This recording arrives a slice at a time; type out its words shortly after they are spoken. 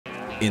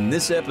In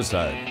this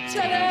episode,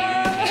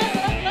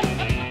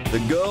 the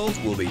girls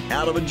will be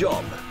out of a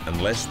job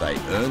unless they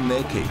earn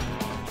their keep.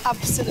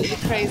 Absolutely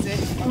crazy.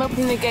 I'm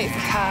opening the gate for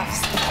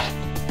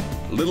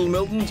calves. Little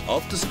Milton's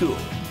off to school.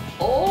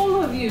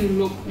 All of you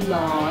look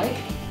like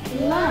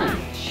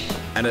lunch.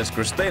 And as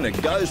Kristina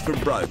goes for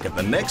broke at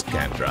the next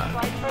camp drive.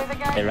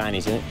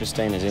 Rainy's in it,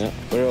 Kristina's in it.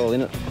 We're all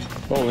in it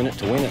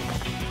to win it.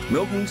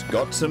 Milton's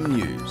got some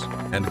news,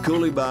 and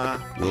Coolibah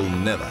will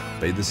never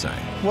be the same.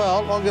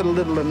 Well, I've got a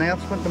little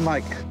announcement to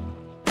make.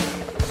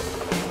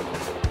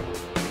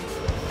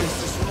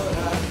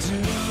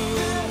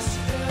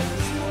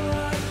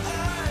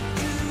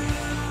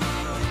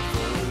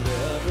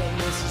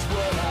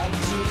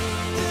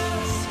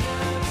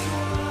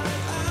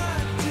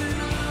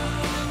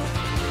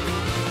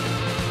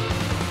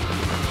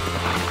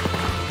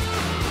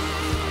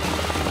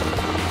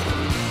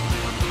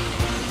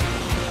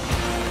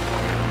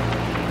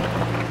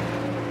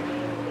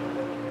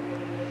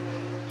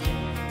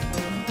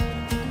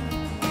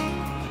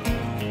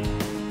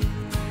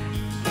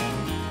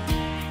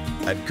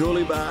 At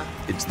Coolibah,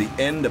 it's the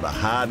end of a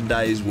hard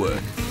day's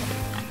work.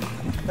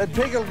 That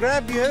pig will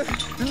grab you.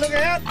 Look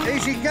out, here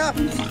she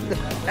comes.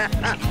 Get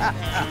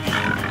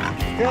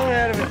her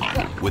out of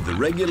it. With the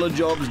regular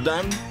jobs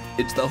done,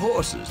 it's the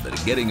horses that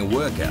are getting a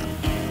workout.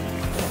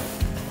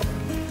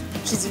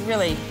 She's a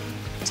really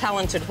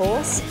talented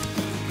horse.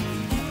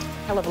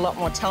 Hell of a lot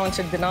more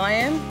talented than I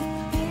am.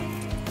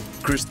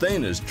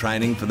 Kristina's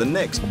training for the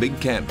next big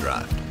camp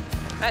drive.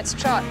 Let's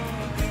trot.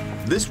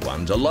 This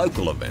one's a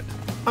local event,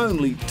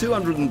 only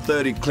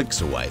 230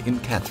 clicks away in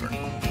Katherine.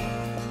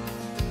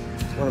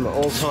 It's one of my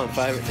all-time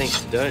favourite things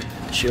to do,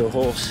 shoe a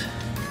horse.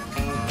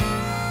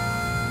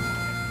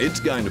 It's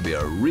going to be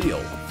a real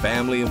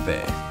family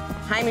affair.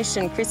 Hamish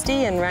and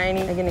Christy and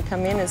Rainey are going to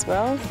come in as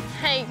well.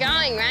 How you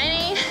going,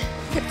 Rainey?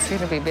 It's going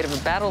to be a bit of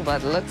a battle by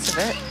the looks of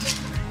it.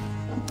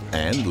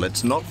 And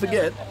let's not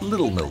forget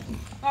Little Milton.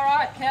 All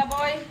right,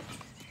 cowboy.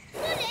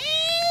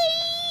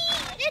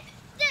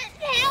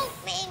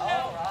 Help me.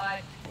 All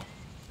right.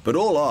 But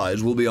all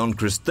eyes will be on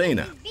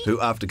Kristina, who,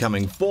 after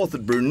coming fourth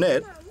at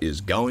brunette, is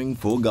going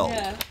for gold.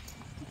 Yeah.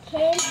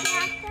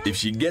 If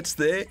she gets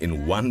there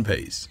in one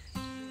piece.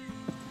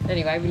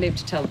 Anyway, we live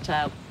to tell the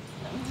tale.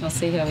 I'll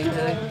see how we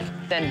go.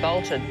 Then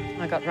bolted.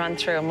 I got run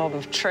through a mob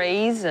of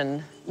trees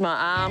and my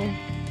arm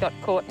got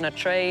caught in a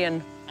tree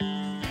and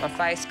my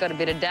face got a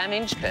bit of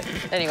damage. But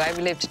anyway,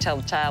 we live to tell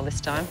the tale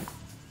this time.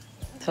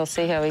 So I'll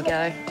see how we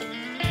go.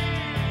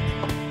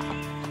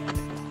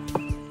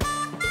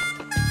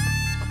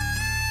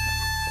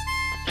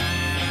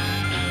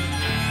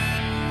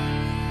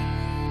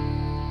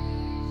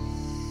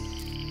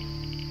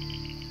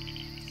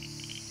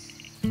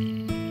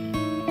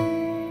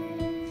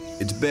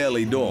 It's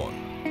barely dawn.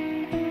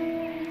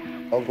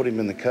 I'll put him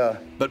in the car.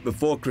 But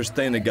before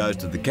Kristina goes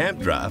to the camp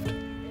draft,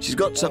 she's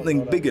got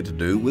something bigger to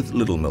do with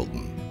Little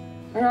Milton.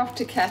 We're off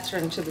to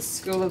Katherine to the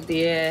School of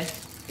the Air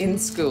in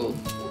school.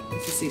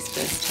 This is his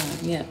first time,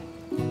 yeah.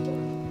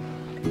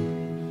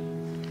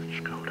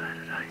 School day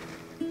today.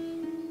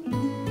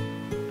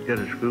 Go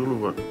to school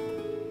or what?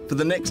 For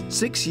the next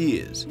 6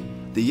 years,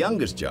 the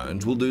youngest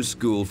Jones will do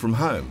school from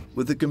home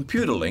with a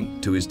computer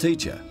link to his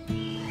teacher.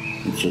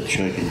 It's a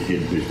shaking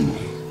head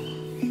business.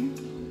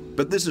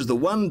 But this is the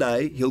one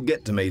day he'll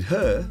get to meet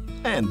her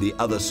and the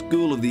other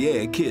School of the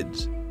Air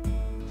kids.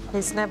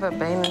 He's never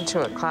been into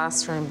a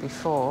classroom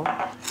before,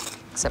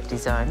 except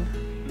his own.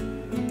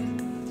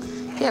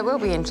 Yeah, it will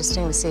be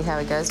interesting to see how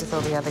he goes with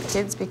all the other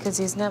kids because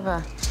I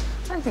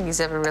don't think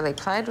he's ever really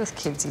played with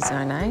kids his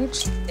own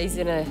age. He's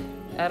in an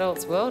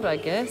adult's world, I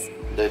guess.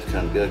 Dad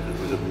can't go because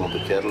we've got a mob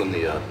of cattle in the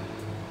yard.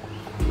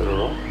 Is that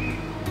all right?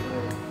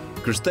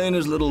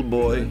 Kristina's little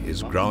boy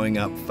is growing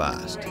up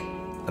fast,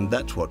 and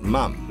that's what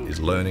Mum is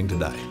learning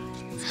today.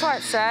 It's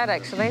quite sad,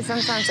 actually.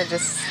 Sometimes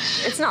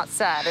it's not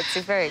sad, it's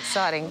very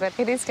exciting, but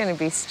it is going to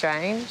be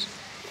strange.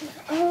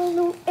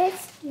 All right,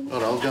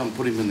 I'll go and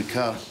put him in the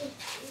car.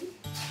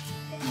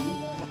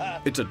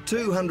 It's a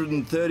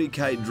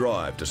 230k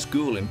drive to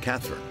school in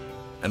Katherine,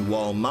 and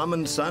while Mum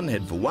and son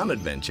head for one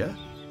adventure,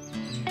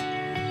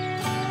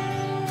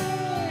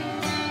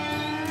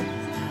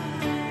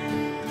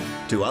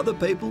 two other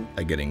people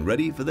are getting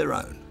ready for their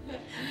own.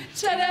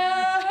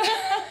 Ta-da!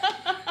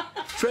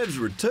 Trev's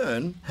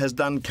return has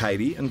done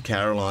Katie and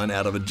Caroline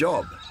out of a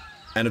job,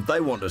 and if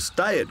they want to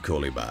stay at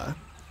Coolibah,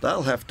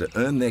 they'll have to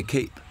earn their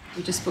keep.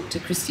 We just spoke to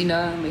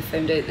Kristina and we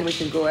found out that we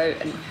can go out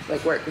and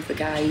work with the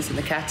guys and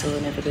the cattle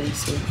and everything,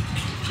 so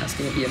that's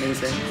going to be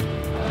amazing.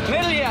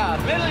 Middle yard!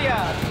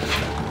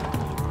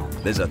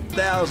 There's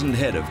 1,000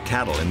 head of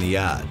cattle in the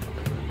yard,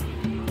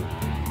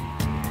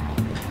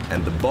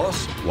 and the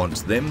boss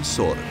wants them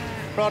sorted.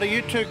 Righto,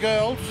 you two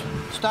girls,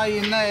 stay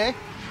in there.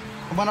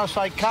 And when I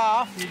say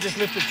calf, you just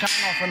lift the chain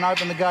off and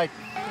open the gate.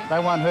 They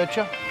won't hurt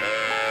you.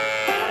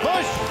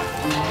 Push!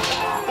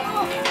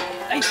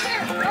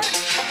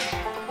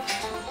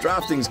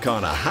 Drafting's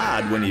kind of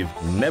hard when you've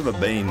never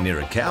been near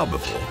a cow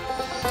before.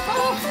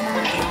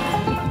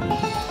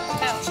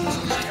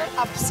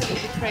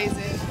 Absolutely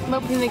crazy. I'm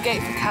opening the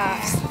gate for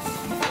calves.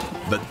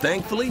 But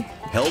thankfully,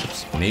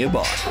 help's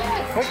nearby.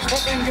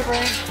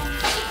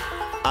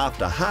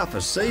 After half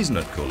a season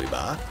at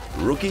Coolibah,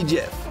 rookie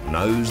Jeff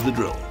knows the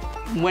drill.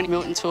 When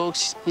Milton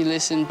talks, you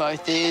listen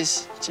both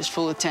ears, just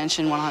full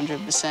attention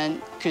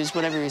 100%, because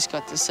whatever he's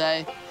got to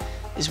say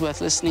is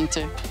worth listening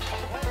to.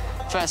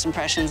 First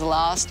impressions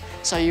last,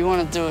 so you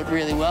want to do it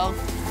really well.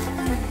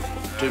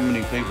 Too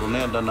many people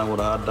now don't know what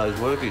a hard day's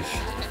work is.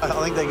 I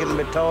think they're getting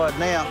a bit tired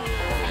now.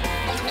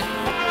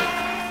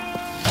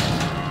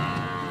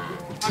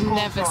 I've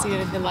never seen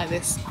anything like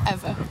this,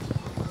 ever.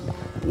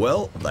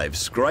 Well, they've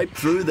scraped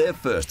through their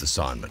first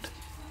assignment.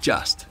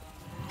 Just.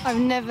 I've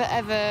never,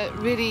 ever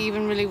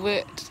really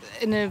worked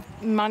in a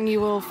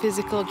manual,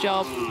 physical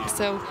job,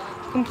 so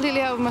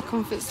completely out of my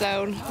comfort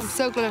zone. I'm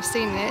so glad I've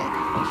seen it,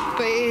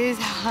 but it is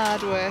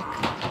hard work.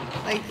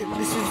 Like,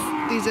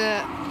 these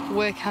are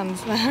work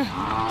hands.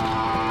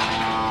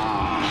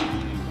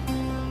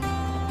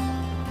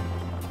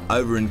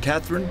 Over in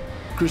Katherine,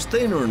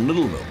 Kristina and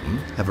Little Milton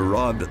have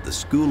arrived at the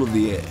School of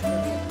the Air.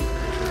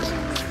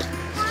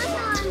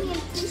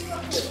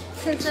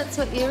 Since that's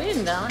what you're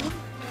in, darling.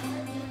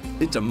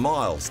 It's a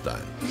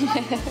milestone.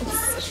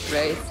 It's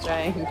very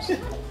strange.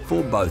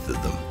 For both of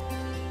them.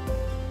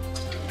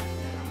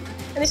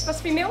 And this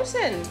must be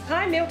Milton.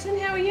 Hi, Milton,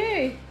 how are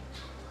you?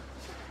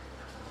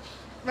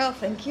 Well,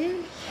 thank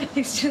you.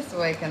 He's just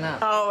woken up.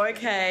 Oh,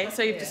 okay.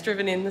 So you've just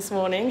driven in this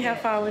morning. How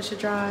far was your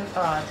drive?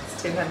 Oh,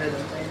 it's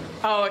 220.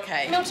 Oh,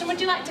 okay. Milton,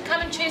 would you like to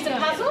come and choose a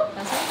puzzle?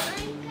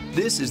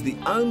 This is the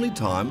only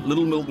time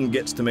Little Milton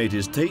gets to meet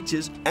his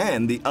teachers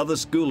and the other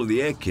School of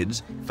the Air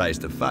kids face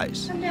to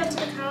face. Come down to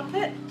the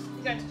carpet.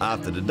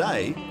 After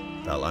today,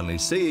 they'll only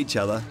see each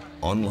other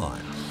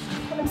online.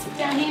 Come and sit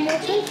down here,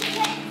 Milton.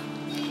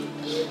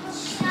 Do you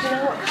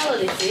know what colour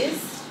this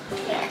is?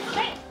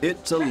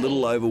 It's a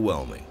little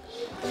overwhelming.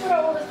 What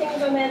are all the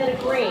things on there that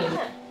are green?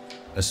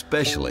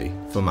 Especially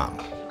for Mum.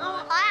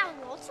 Oh, I have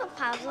lots of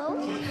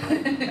puzzles.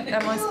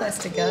 Am I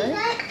supposed to go? Do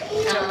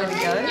you want me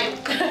to go?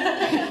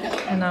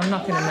 And I'm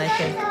not going to make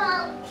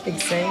a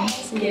big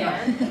scene.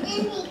 Yeah.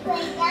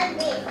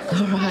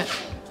 All right.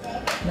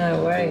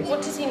 No worries.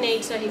 What does he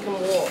need so he can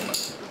walk?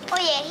 Oh,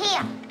 yeah,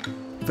 here.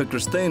 For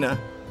Kristina,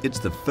 it's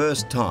the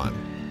first time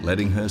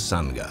letting her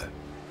son go.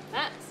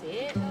 That's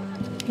it.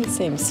 He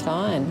seems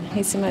fine.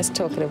 He's the most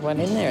talkative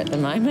one in there at the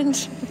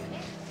moment.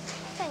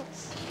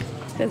 Thanks.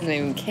 Doesn't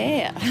even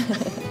care.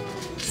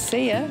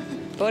 See ya.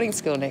 Boarding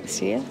school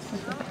next year.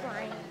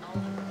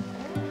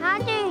 How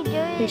do you do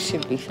He it?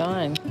 should be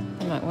fine.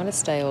 He might want to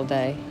stay all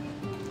day.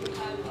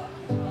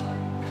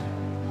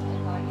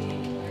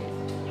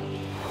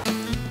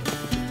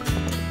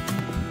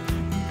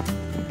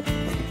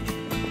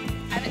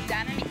 Haven't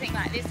done anything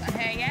like this on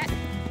her yet.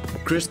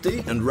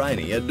 Christy and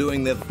Rainey are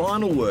doing their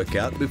final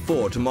workout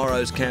before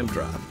tomorrow's camp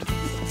draft.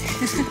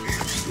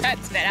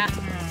 That's better.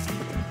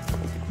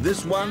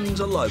 This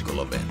one's a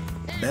local event,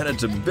 and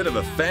it's a bit of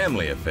a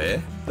family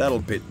affair.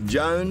 That'll pit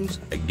Jones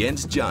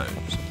against Jones.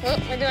 Oh,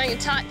 we're doing a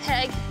tight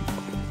peg.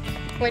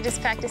 We're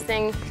just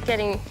practicing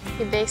getting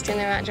your beast in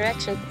the right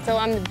direction. So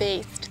I'm the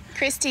beast.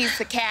 Christy's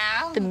the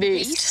cow. The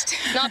boost,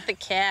 not the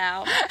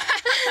cow.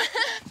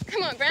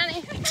 Come on,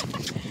 Brownie.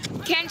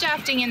 Camp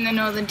drafting in the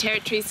Northern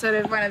Territory is sort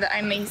of one of the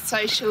only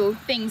social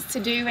things to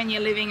do when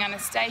you're living on a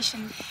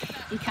station.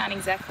 You can't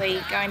exactly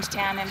go into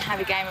town and have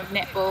a game of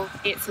netball.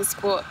 It's a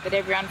sport that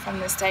everyone from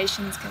the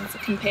stations can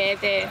compare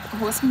their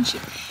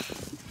horsemanship.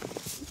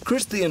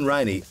 Christy and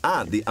Rainey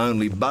aren't the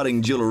only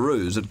budding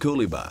Jillaroos at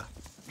Coolibah.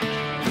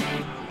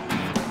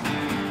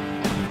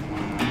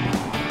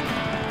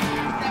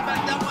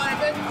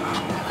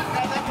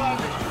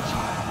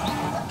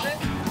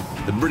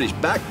 The British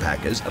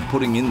backpackers are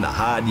putting in the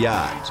hard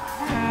yards.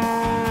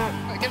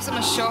 It gives them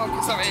a shock,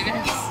 it's not really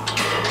nice.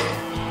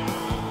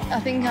 I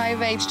think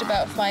I've aged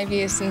about 5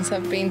 years since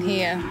I've been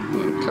here.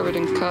 Covered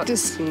in cuts.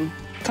 Just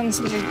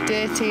constantly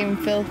dirty and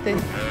filthy.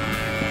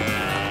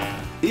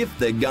 If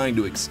they're going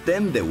to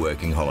extend their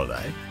working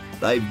holiday,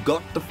 they've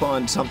got to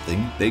find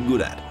something they're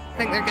good at. I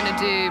think they're going to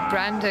do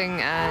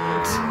branding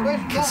and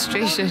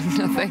castration,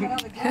 I think.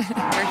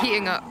 They're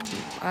heating up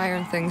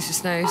iron things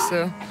just now,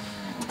 so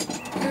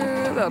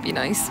that'll be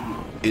nice.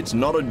 It's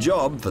not a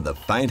job for the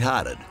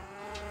faint-hearted.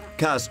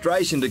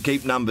 Castration to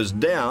keep numbers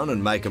down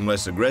and make them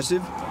less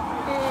aggressive.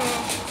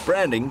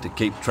 Branding to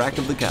keep track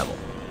of the cattle.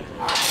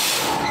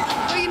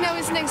 Well, you know,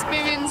 it's an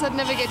experience. I'd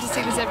never get to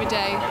see this every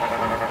day.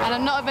 And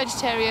I'm not a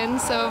vegetarian,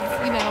 so,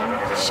 you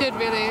know, should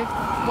really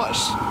watch.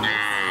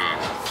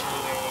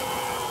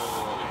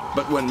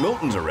 But when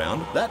Milton's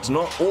around, that's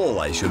not all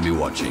they should be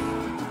watching.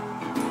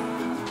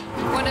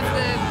 One of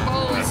the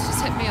balls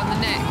just hit me on the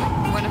neck.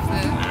 One of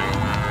the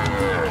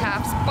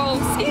calf's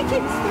balls. He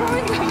keeps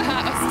throwing them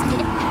at us.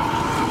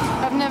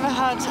 I've never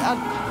had a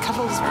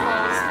cattle's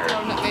balls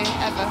thrown at me,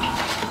 ever.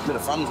 Bit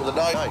of fun for the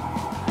day, eh?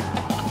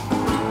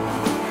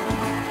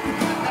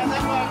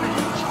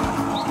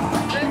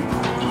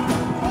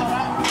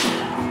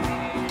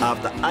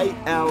 After 8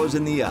 hours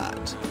in the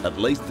yards, at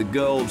least the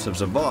girls have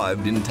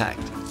survived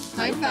intact.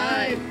 High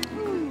five.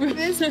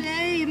 This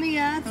day in the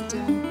yard.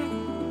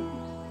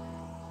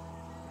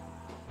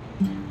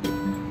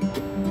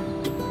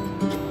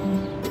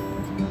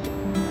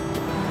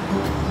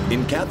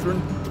 In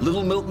Katherine,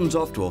 little Milton's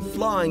off to a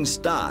flying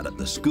start at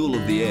the School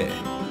of the Air.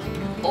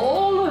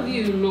 All of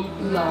you look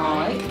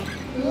like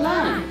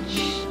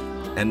lunch.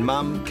 And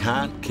Mum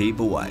can't keep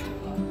away.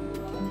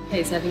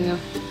 He's having a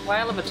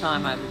whale of a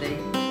time over there.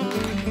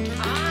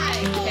 I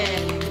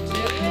can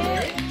do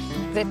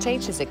it. The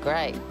teachers are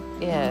great.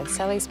 Yeah,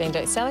 Sally's been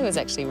doing... Sally was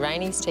actually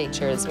Rainie's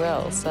teacher as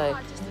well, so...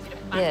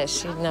 Yeah,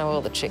 she'd know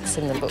all the tricks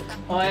in the book.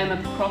 I am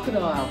a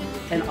crocodile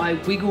and I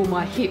wiggle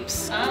my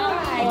hips.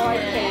 I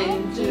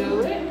can do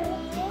it.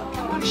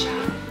 Come on,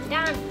 Sean.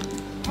 Done.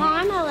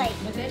 Finally.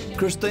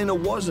 Kristina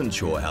wasn't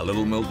sure how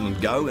little Milton would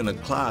go in a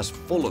class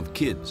full of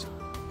kids.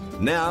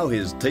 Now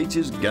his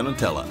teacher's gonna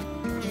tell her.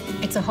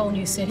 It's a whole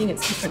new setting,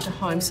 it's different to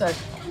home, so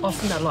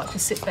often I like to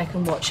sit back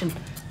and watch and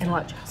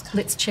like,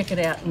 let's check it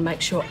out and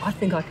make sure I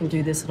think I can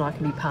do this and I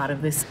can be part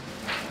of this.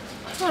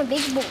 It's not a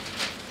big book.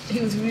 He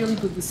was really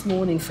good this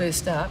morning,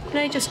 first up.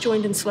 He just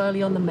joined in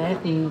slowly on the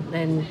mat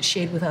and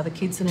shared with other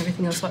kids and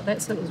everything else like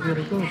that, so it was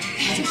really good.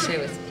 He doesn't share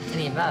with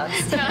any of us.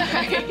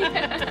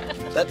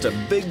 That's a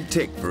big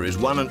tick for his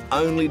one and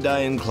only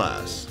day in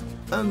class.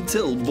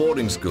 Until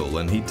boarding school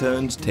when he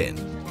turns 10.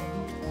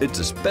 It's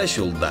a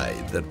special day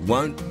that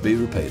won't be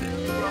repeated.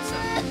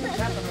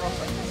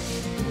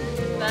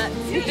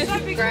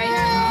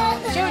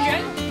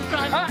 Children,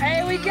 oh,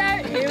 here we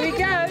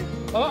go.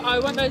 Oh, I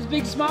want those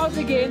big smiles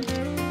again.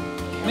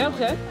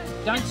 Milton,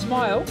 don't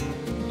smile.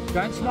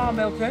 Don't smile,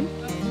 Milton.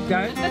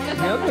 Don't.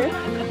 Milton.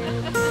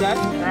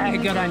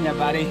 Don't. Good on you,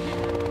 buddy.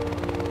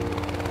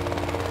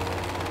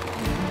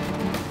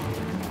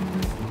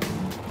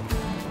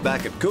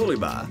 Back at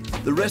Coolibah,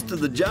 the rest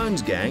of the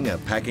Jones gang are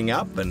packing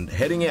up and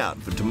heading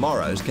out for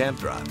tomorrow's camp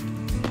drive.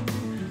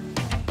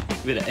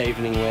 Bit of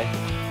evening wear.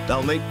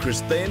 They'll meet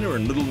Kristina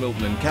and little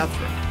Milton and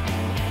Katherine.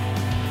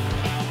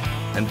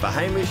 And for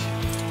Hamish,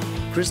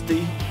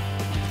 Christy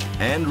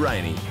and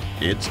Rainie,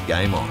 it's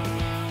game on.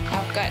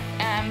 I've got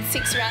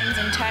 6 runs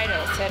in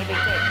total, so it'll be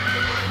good.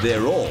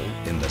 They're all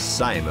in the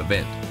same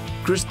event.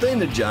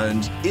 Kristina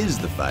Jones is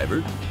the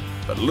favourite,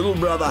 but little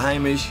brother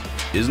Hamish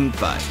isn't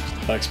phased.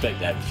 I expect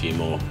to have a few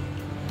more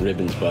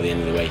ribbons by the end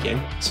of the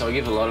weekend. So I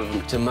give a lot of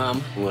them to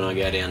Mum. When I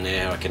go down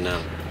there, I can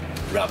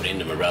rub it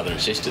into my brother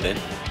and sister then.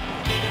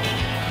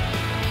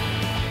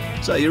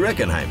 So you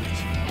reckon,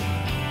 Hamish?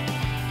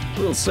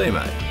 We'll see,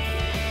 mate.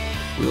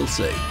 We'll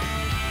see.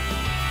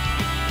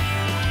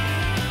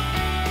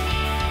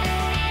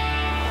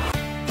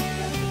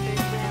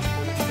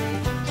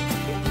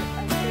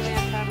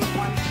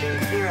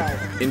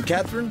 In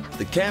Katherine,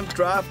 the camp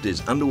draft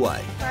is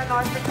underway. Yep.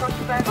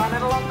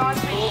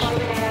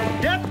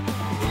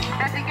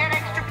 Does he get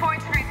extra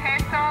points for his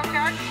hairstyle,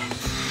 Judge?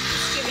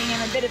 Giving him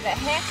a bit of a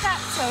haircut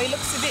so he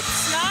looks a bit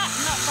smart,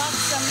 not like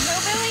some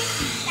hillbilly.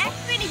 That's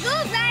pretty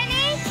good, Rainie.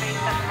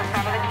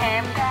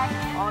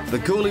 The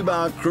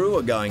Coolibah crew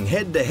are going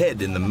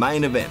head-to-head in the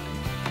main event.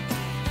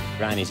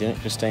 Rainie's in it,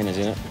 Kristina's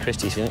in it,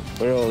 Christy's in it.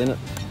 We're all in it.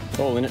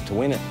 All in it to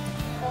win it.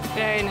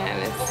 Very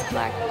nervous,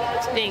 like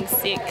being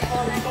sick.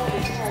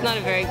 It's not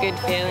a very good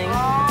feeling.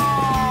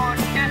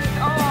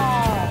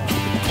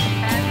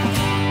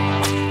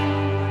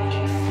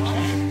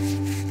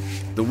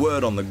 The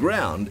word on the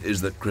ground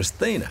is that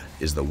Kristina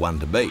is the one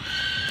to beat.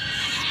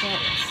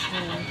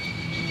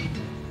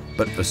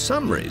 But for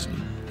some reason,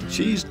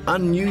 she's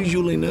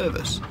unusually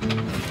nervous.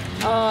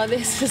 Oh,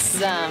 this is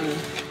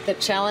the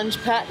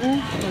challenge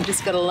pattern. I've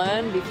just got to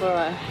learn before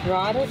I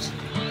ride it.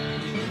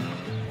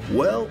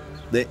 Well,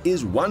 there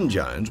is one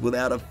Jones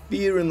without a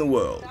fear in the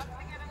world.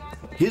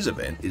 His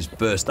event is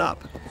first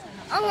up.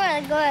 I'm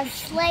gonna go to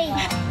sleep.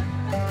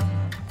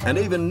 And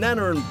even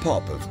Nana and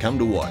Pop have come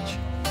to watch.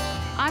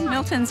 I'm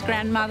Milton's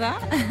grandmother.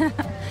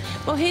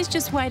 Well, he's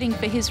just waiting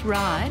for his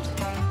ride,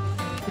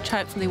 which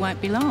hopefully won't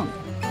be long.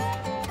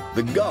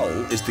 The goal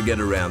is to get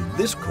around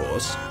this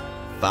course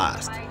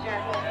fast.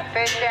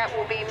 First out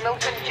will be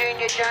Milton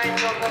Jr.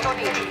 Jones on the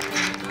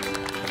 20th.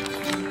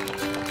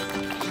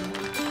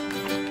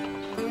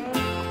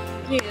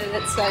 Yeah,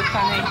 that's so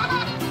funny.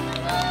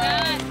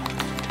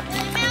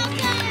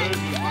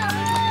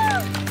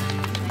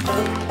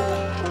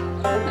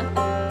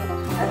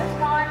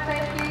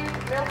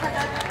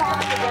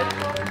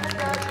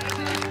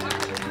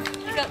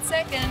 You got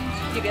second.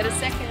 You get a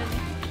second.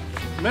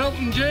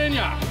 Milton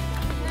Jr.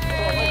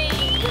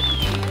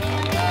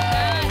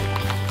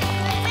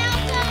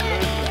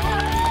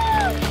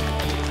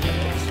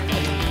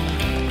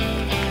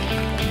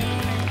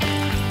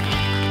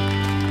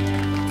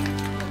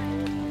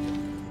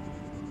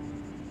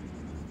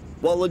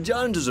 While the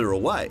Joneses are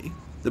away,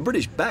 the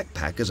British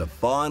backpackers are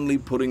finally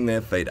putting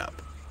their feet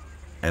up.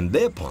 And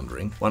they're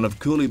pondering one of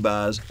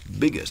Coolibah's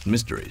biggest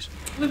mysteries.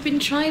 We've been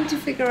trying to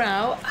figure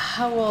out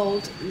how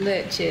old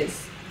Lurch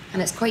is.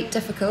 And it's quite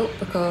difficult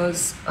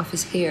because of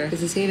his hair,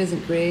 because his hair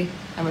isn't grey,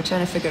 and we're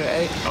trying to figure it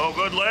out. Oh,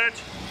 good,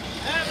 Lurch.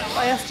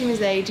 I asked him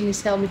his age and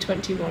he's told me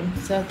 21,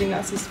 so I think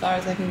that's as far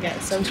as I can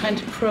get. So I'm trying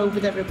to probe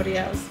with everybody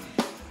else.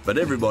 But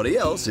everybody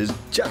else is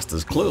just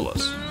as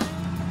clueless.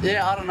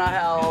 Yeah, I don't know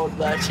how old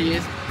Lurch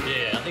is.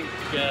 Yeah, I think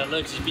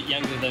Luke's a bit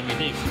younger than we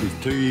think.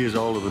 He's 2 years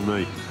older than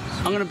me.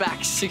 I'm gonna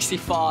back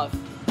 65.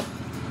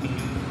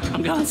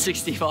 I'm going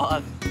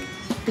 65.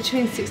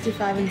 Between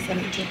 65 and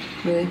 70.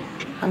 Really?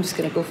 I'm just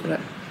gonna go for it.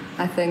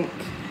 I think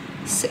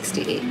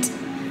 68.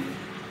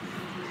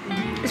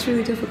 It's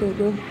really difficult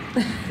though.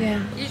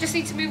 Yeah. You just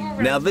need to move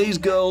over. Now these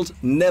girls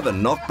never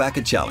knock back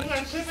a challenge.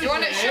 You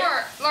want it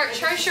short? Lurch,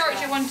 how short do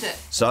you want it?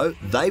 So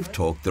they've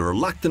talked the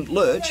reluctant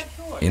Lurch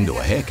into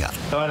a haircut.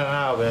 I don't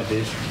know about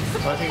this.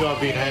 I think I've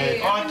been had.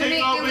 I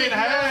think I've been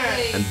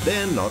had. And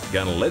they're not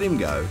going to let him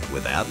go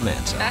without an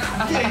answer.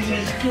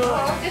 Jesus Christ.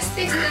 Oh, just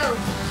stay still.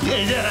 Yeah,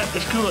 you don't have to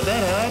screw it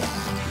that hard.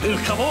 It'll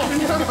come off.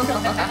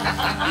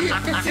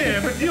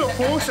 Yeah, but you're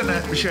forcing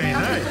that machine,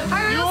 eh?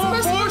 How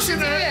You're forcing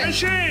that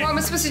machine. Well, am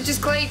I supposed to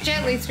just glide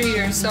gently through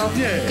your soft,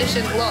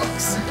 conditioned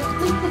locks?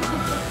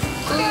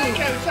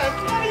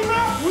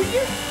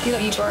 You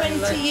look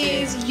 20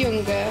 years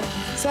younger.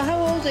 So how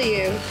old are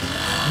you?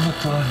 I'm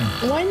not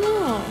driving. Why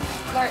not?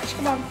 Lurch,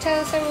 come on, tell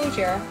us how old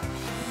you are.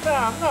 No,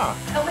 I'm not.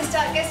 And we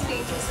start guessing,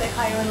 you can say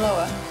higher and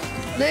lower.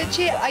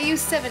 Lurchy, are you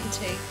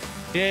 70?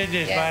 Yeah,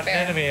 just Yeah, made an fair.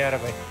 enemy out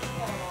of me.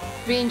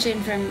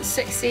 Ranging from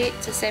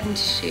 68 to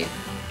 72.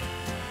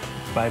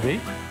 Maybe.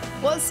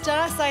 What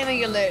star sign are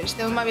you, Lurch?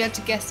 Then we might be able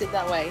to guess it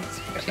that way.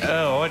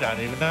 Oh, I don't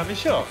even know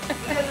myself.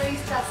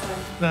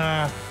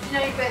 Nah, You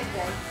know your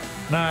birthday?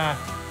 nah.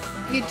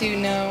 You do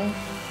know.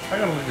 I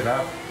gotta look it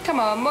up. Come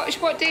on,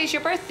 what day is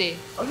your birthday?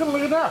 I gotta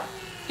look it up.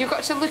 You've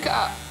got to look it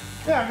up.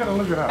 Yeah, I gotta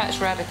look it up. That's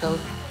radical.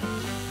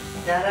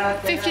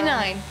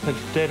 59.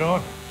 It's dead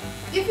on.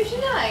 You're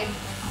 59?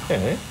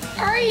 Yeah.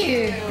 Are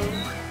you?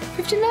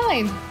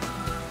 59.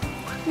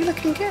 You're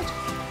looking good.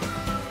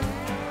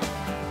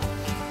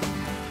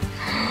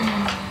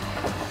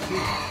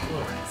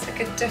 It's like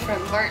a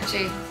different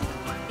Lurchy.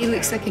 He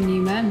looks like a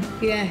new man.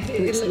 Yeah,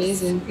 He looks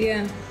amazing.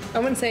 Yeah. I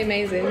wouldn't say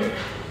amazing,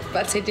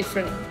 but I'd say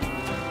different.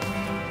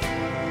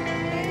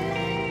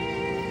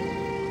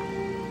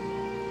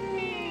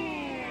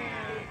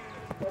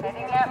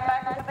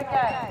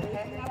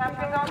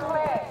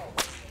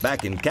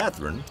 Back in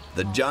Catherine,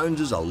 the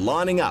Joneses are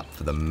lining up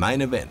for the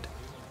main event.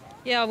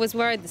 Yeah, I was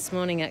worried this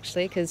morning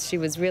actually because she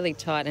was really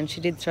tight and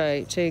she did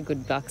throw 2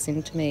 good bucks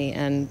into me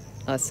and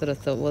I sort of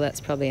thought, well,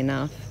 that's probably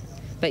enough.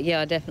 But yeah,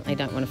 I definitely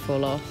don't want to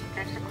fall off.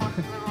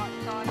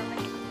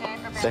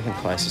 Second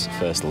place is the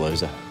first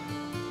loser.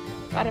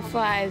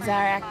 Butterflies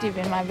are active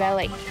in my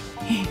belly.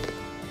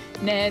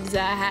 Nerves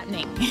are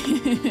happening.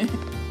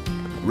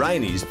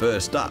 Rainy's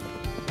first up.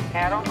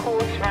 Out on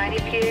course, Rainy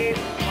Pugh.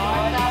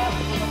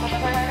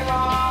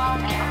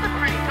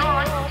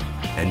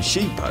 And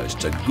she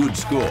posts a good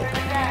score.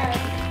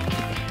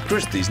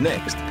 Kristy's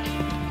next.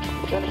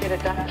 Got a bit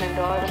of ducking and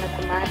diving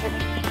at the moment.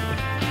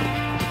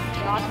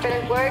 Nice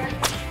bit of work.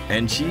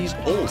 And she's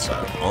also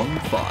on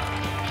fire.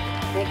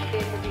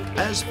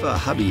 As for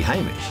hubby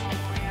Hamish,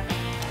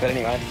 But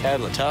anyway, the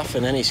cattle are tough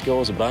and any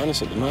scores a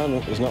bonus at the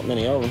moment. There's not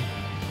many of them.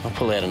 I'll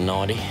pull out a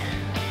 90.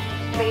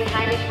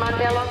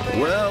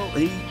 well,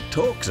 he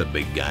talks a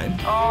big game.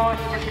 Oh,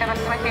 you're just going to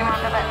slip him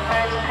under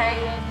that first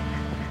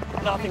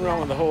peg. Nothing wrong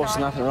with the horse,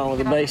 nothing wrong with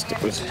the beast.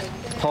 It was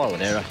pilot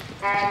error.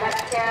 And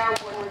that cow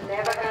was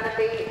never going to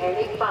be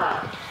any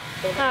fun.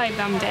 Probably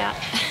bummed out.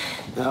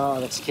 Oh,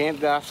 that's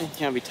camp, Daphne.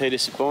 Can't be too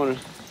disappointed.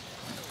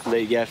 There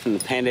you go from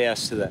the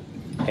penthouse to the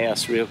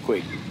house real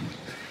quick.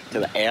 To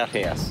the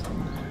outhouse.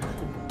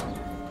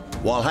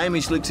 While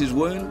Hamish licks his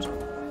wounds,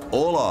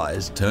 all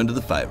eyes turn to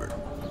the favourite.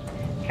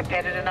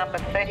 Competitor number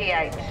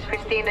 38,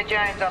 Kristina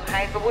Jones on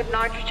Hazelwood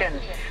Nitrogen.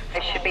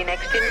 This should be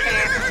next in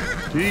camp.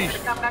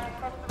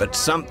 Jeez. But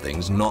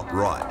something's not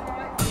right.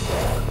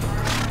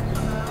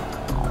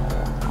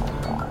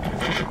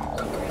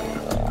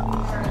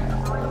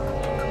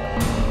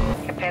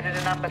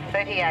 Competitor number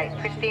 38,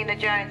 Kristina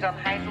Jones on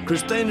Hazelwood.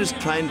 Kristina's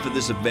trained for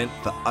this event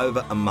for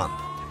over a month.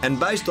 And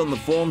based on the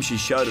form she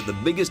showed at the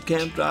biggest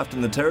camp draft in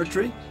the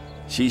territory,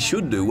 she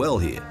should do well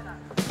here.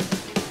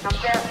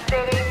 Comes out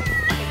steady.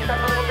 He's got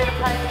a little bit of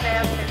pace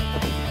now.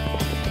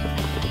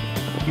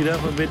 Get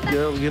up a bit,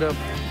 girl, get up.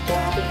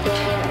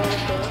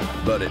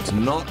 But it's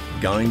not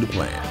going to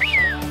plan.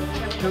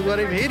 Still got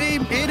him, hit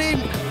him, hit him.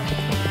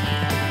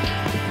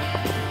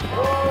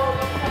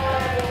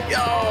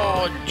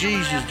 Oh,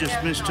 Jesus,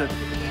 just missed it.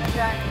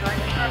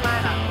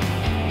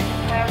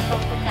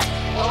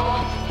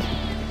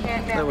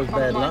 That was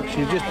bad luck. She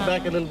was just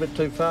back a little bit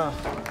too far.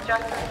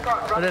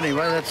 But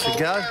anyway, that's the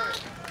go.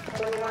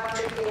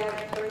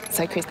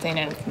 So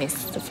Kristina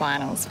missed the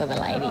finals for the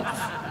ladies.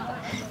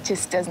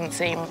 Just doesn't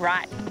seem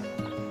right.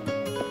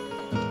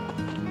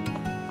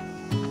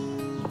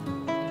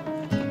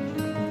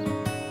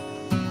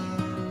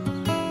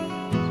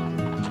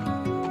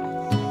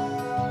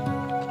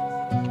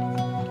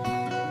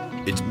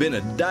 It's been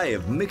a day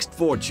of mixed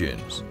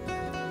fortunes.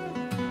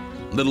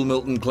 Little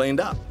Milton cleaned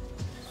up.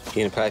 You're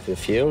going to pay for the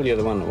fuel? You're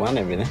the one that won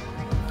everything.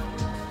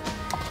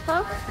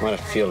 Huh? You might have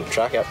to fuel the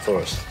truck up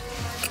for us.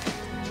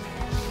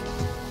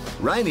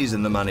 Rainy's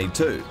in the money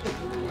too.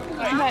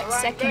 I got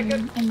second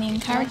in the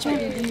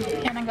encouragement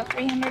and I got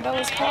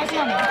 $300 prize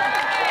money.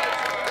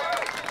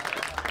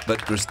 But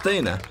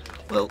Kristina,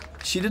 well,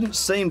 she didn't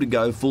seem to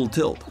go full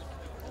tilt.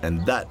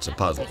 And that's a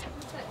puzzle.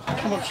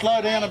 Come on,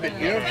 slow down a bit,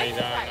 you.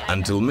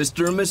 Until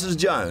Mr. and Mrs.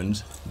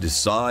 Jones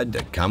decide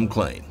to come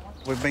clean.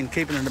 We've been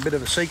keeping it a bit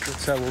of a secret,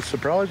 so we'll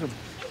surprise them.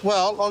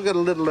 Well, I've got a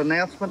little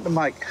announcement to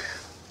make.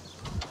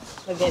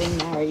 We're getting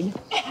married.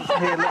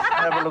 Here, look,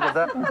 have a look at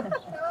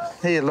that.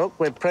 Here, look,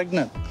 we're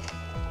pregnant.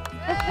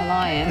 Well,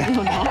 I am.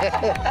 You're not.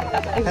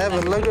 Have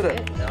a look at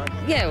it.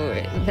 Yeah,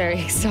 we're very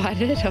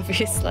excited,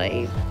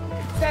 obviously.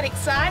 Is that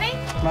exciting?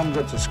 Mum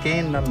got the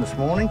scan done this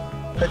morning.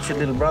 That's your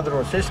little brother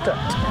or sister.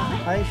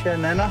 Hey, show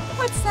Nana.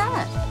 What's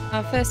that?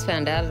 I first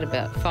found out at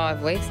about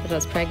 5 weeks that I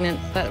was pregnant,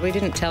 but we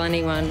didn't tell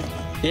anyone.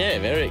 Yeah,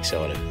 very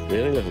excited.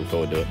 Really looking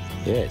forward to it.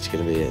 Yeah, it's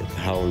going to be a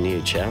whole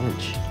new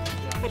challenge.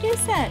 What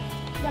is that?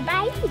 The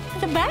baby.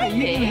 The baby?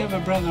 You can have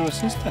a brother or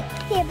sister.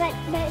 Yeah, but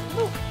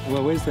look.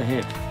 Well, where's the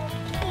head?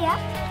 Yeah.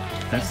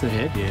 That's the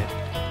head, yeah.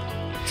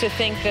 To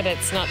think that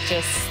it's not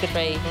just the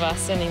three of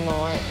us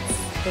anymore,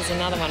 there's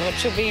another one,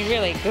 which will be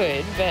really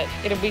good, but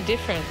it'll be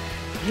different.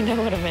 You know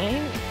what I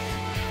mean?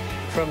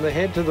 From the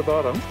head to the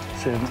bottom,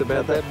 it's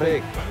about that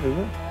big.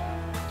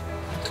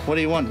 What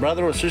do you want,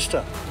 brother or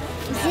sister?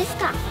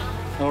 Sister.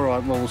 All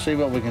right, well, we'll see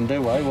what we can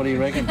do, eh? What do you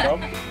reckon,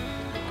 Bob?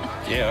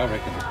 Yeah, I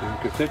reckon.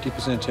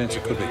 50% chance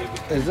it could be.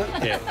 Is it?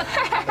 Yeah.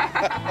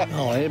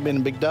 Oh, yeah, been a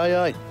big day,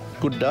 eh?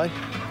 Good day.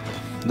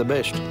 The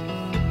best.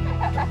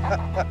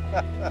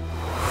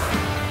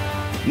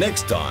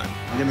 Next time,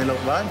 give me a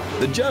look, mate.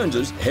 The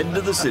Joneses head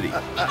to the city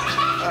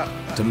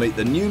to meet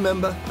the new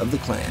member of the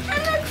clan.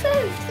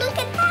 Look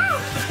at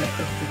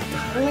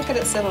that. Look at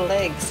its little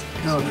legs.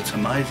 God, it's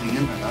amazing,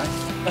 isn't it, eh?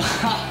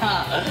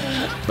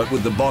 But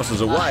with the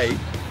bosses away,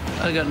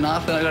 I got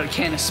nothing. I got a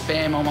can of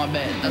Spam on my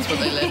bed. That's what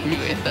they left me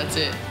with. That's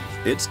it.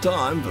 it's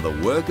time for the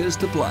workers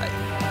to play.